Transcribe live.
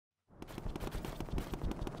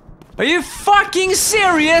Are you fucking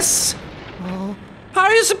serious? How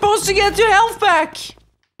are you supposed to get your health back?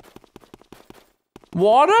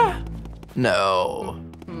 Water? No.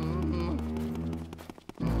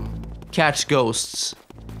 Catch ghosts.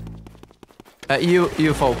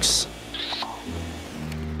 You folks.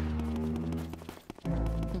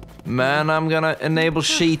 Man, I'm gonna enable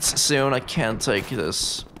sheets soon. I can't take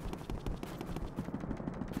this.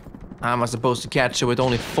 How am I supposed to catch it with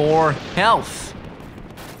only 4 health?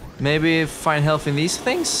 Maybe find health in these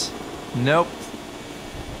things? Nope.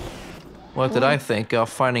 What did I think of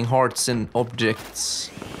finding hearts in objects?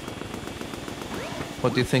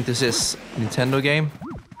 What do you think this is? Nintendo game?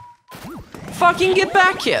 Fucking get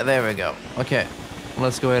back here! There we go. Okay,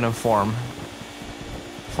 let's go ahead and farm.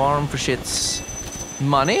 Farm for shits.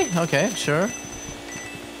 Money? Okay, sure.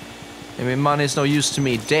 I mean, money is no use to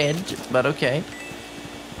me dead, but okay.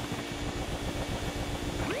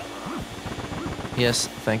 Yes,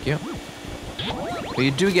 thank you. But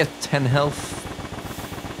you do get 10 health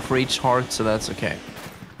for each heart, so that's okay.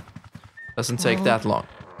 Doesn't take that long.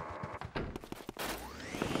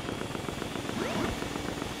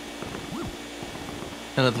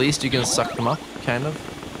 And at least you can suck them up, kind of.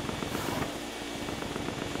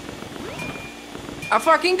 A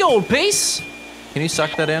fucking gold piece! Can you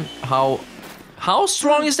suck that in? How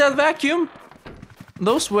strong is that vacuum?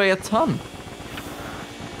 Those weigh a ton.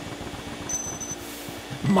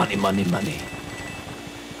 Money, money, money.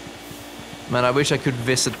 Man, I wish I could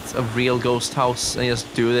visit a real ghost house and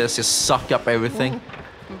just do this, just suck up everything.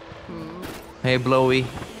 Hey, Blowy.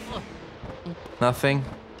 Nothing.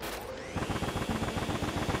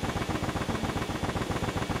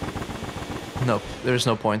 Nope, there's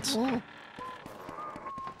no point.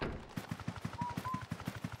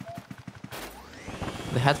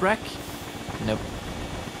 The hat rack? Nope.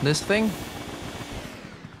 This thing?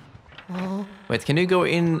 Wait, can you go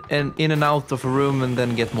in and out of a room and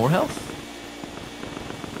then get more health?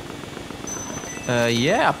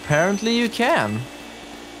 Yeah, apparently you can.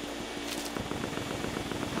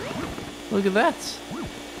 Look at that.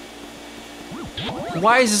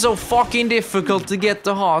 Why is it so fucking difficult to get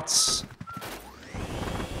the hearts?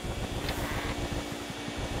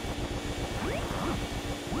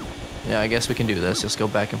 Yeah, I guess we can do this. Just go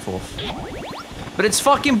back and forth. But it's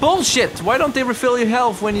fucking bullshit! Why don't they refill your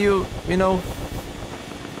health when you know,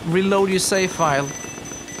 reload your save file?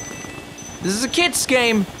 This is a kid's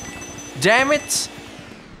game! Damn it!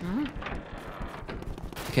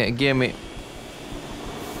 Okay, give me...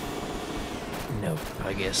 Nope,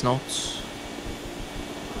 I guess not.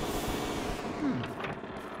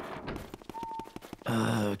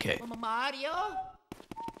 Okay.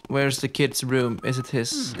 Where's the kid's room? Is it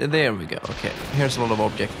his? There we go. Okay, here's a lot of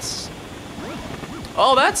objects.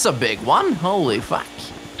 Oh, that's a big one! Holy fuck.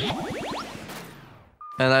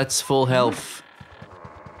 And that's full health.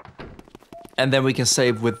 And then we can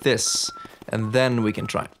save with this. And then we can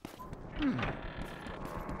try.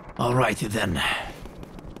 Alrighty then.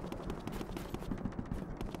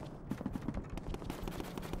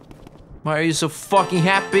 Why are you so fucking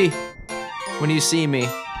happy when you see me?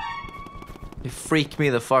 You freak me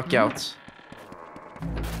the fuck out.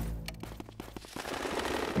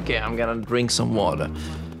 Okay, I'm gonna drink some water.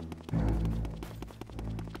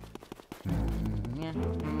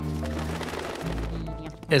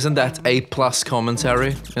 Isn't that A+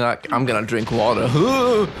 commentary? Like, I'm gonna drink water.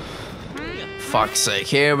 Fuck's sake,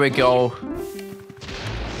 here we go.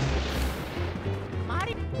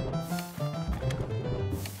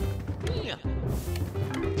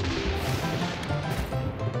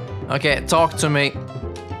 Okay, talk to me.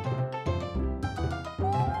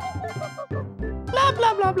 Blah,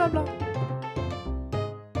 blah, blah, blah, blah.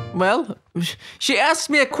 Well, she asked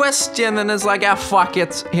me a question and it's like, ah, fuck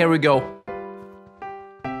it. Here we go.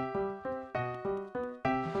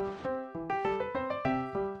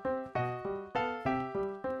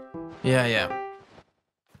 Yeah.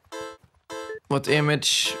 What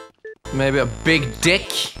image? Maybe a big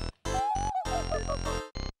dick?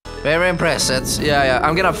 Very impressive. Yeah.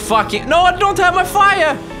 I'm gonna fucking... No, I don't have my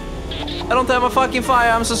fire! I don't have my fucking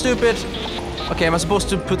fire. I'm so stupid. Okay, am I supposed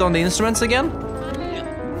to put on the instruments again?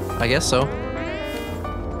 I guess so.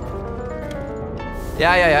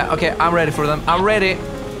 Yeah. Okay, I'm ready for them. I'm ready.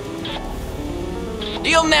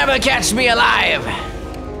 You'll never catch me alive!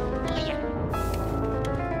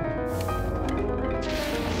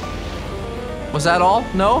 Was that all?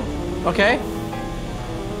 No? Okay.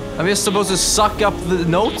 I'm just supposed to suck up the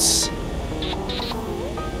notes?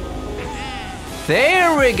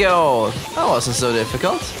 There we go! That wasn't so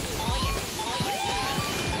difficult.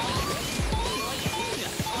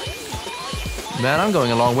 Man, I'm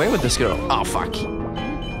going a long way with this girl. Oh, fuck.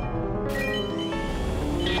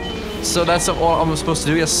 So that's all I'm supposed to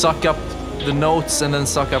do, just suck up the notes and then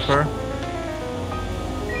suck up her.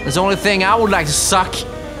 That's the only thing I would like to suck.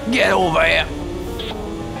 Get over here.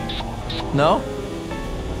 No?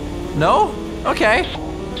 No? Okay.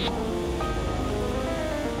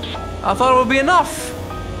 I thought it would be enough.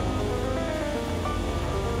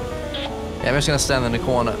 Yeah, I'm just gonna stand in the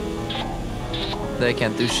corner. They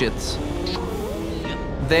can't do shit.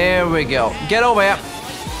 There we go. Get over here.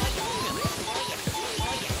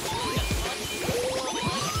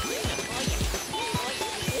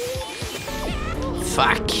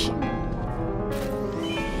 Fuck.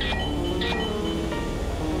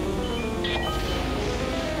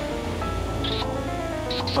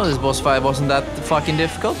 Well, this boss fight wasn't that fucking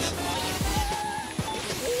difficult.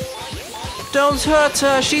 Don't hurt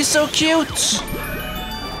her, she's so cute!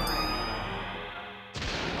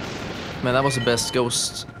 Man, that was the best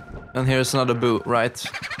ghost. And here's another boot, right?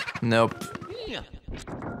 Nope.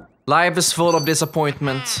 Life is full of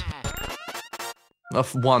disappointment.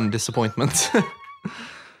 Of one disappointment.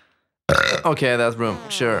 Okay, that room,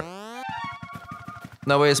 sure.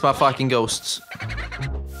 No way, it's my fucking ghosts.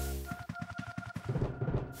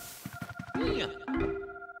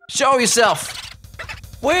 Show yourself!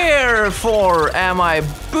 Wherefore am I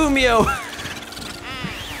Boomio?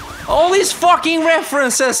 All these fucking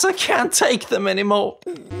references, I can't take them anymore.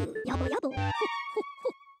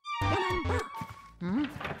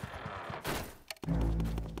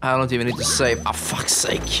 I don't even need to save. Ah, fuck's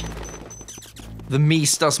sake. The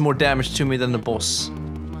Mies does more damage to me than the boss.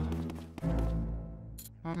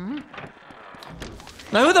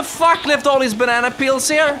 Now who the fuck left all these banana peels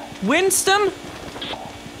here? Winston?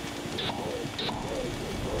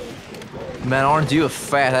 Man, aren't you a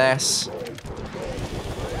fat ass?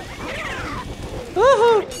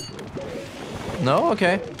 Woohoo! No?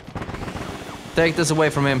 Okay. Take this away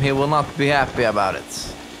from him, he will not be happy about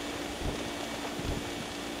it.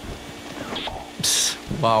 Psst,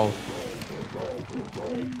 wow.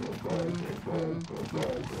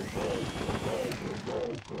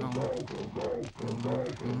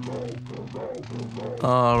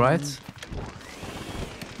 All right.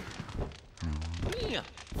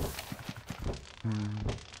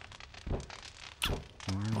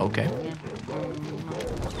 Okay.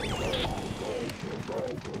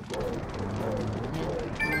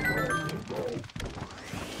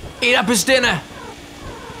 Eat up his dinner!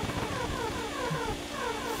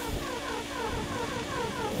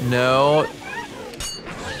 No.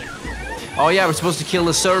 Oh yeah, we're supposed to kill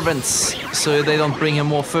the servants so they don't bring him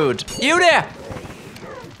more food. You there!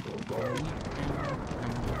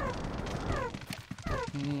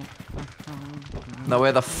 Now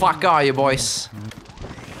where the fuck are you, boys?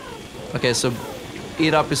 Okay, so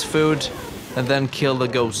eat up his food and then kill the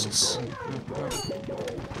ghosts.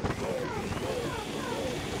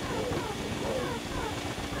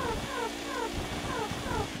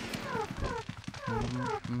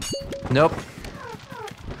 Nope.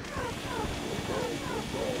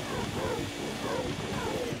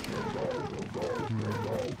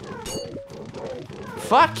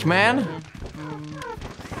 Fuck, man.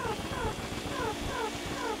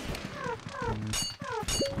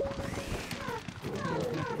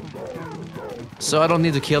 So I don't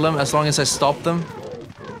need to kill him as long as I stop them?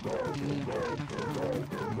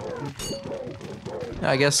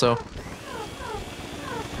 Yeah, I guess so.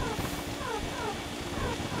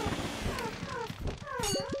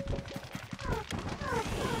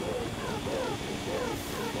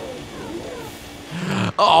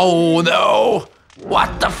 Oh no!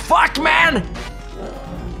 What the fuck, man?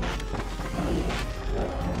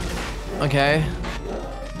 Okay.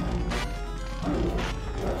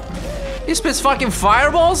 He spits fucking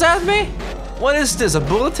fireballs at me? What is this, a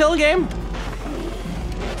bullet hell game?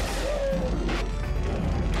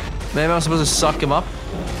 Maybe I'm supposed to suck him up?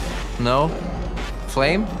 No.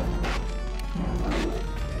 Flame?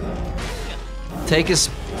 Take his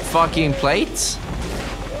fucking plate?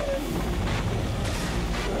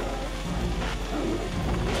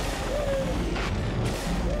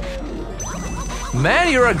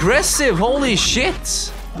 Man, you're aggressive, holy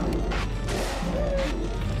shit!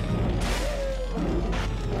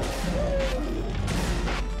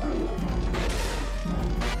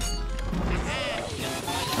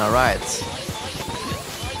 Alright.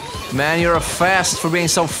 Man, you're a fast for being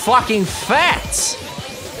so fucking fat!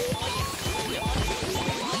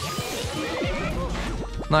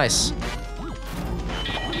 Nice.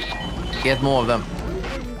 Get more of them.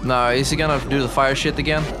 No, is he gonna do the fire shit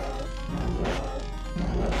again?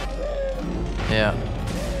 Yeah.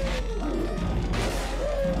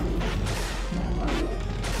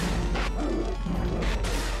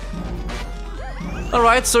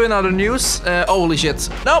 Alright, so in other news, holy shit.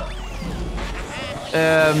 Nope!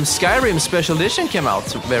 Skyrim Special Edition came out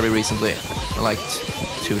very recently, like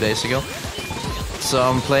 2 days ago. So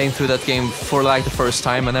I'm playing through that game for like the first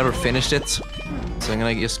time. I never finished it. So I'm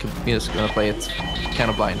gonna just gonna play it kind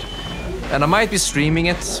of blind. And I might be streaming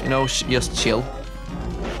it, you know, just chill.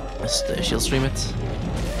 Just chill stream it.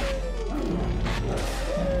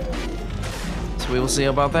 So we will see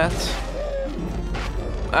about that.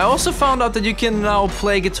 I also found out that you can now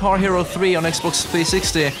play Guitar Hero 3 on Xbox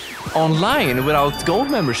 360 online without gold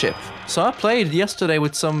membership. So I played yesterday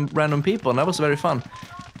with some random people and that was very fun.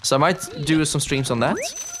 So I might do some streams on that,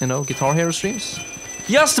 you know, Guitar Hero streams.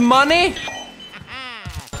 Just money?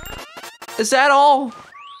 Is that all?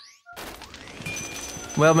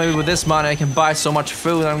 Well, maybe with this money I can buy so much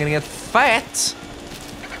food I'm gonna get fat.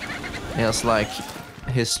 Yes, like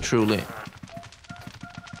his truly.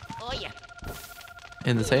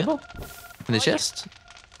 In the table? In the chest?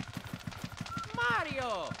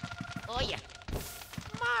 Mario! Oh yeah.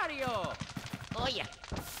 Mario! Oh yeah.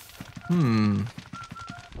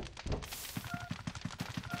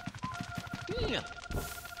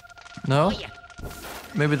 No?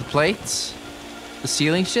 Maybe the plates? The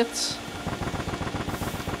ceiling shit?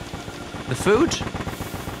 The food?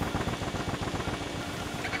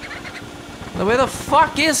 Now where the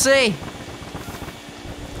fuck is he?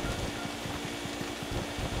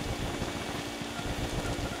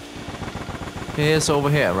 He is over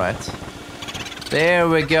here, right? There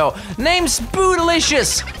we go. Name's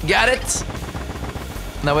Bootylicious! Got it?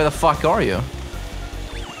 Now where the fuck are you?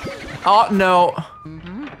 Oh, no.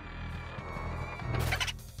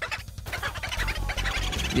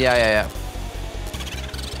 Yeah.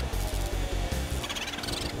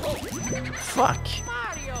 Fuck.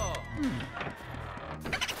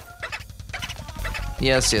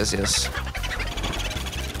 Yes.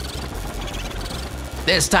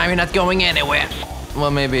 This time you're not going anywhere. Well,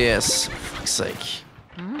 maybe yes. For fuck's sake.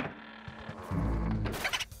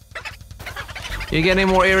 You're getting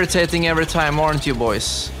more irritating every time, aren't you,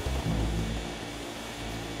 boys?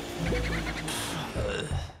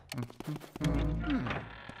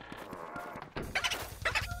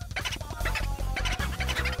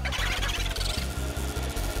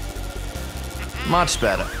 Much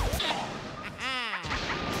better.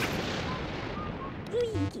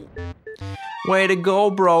 Way to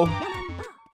go, bro.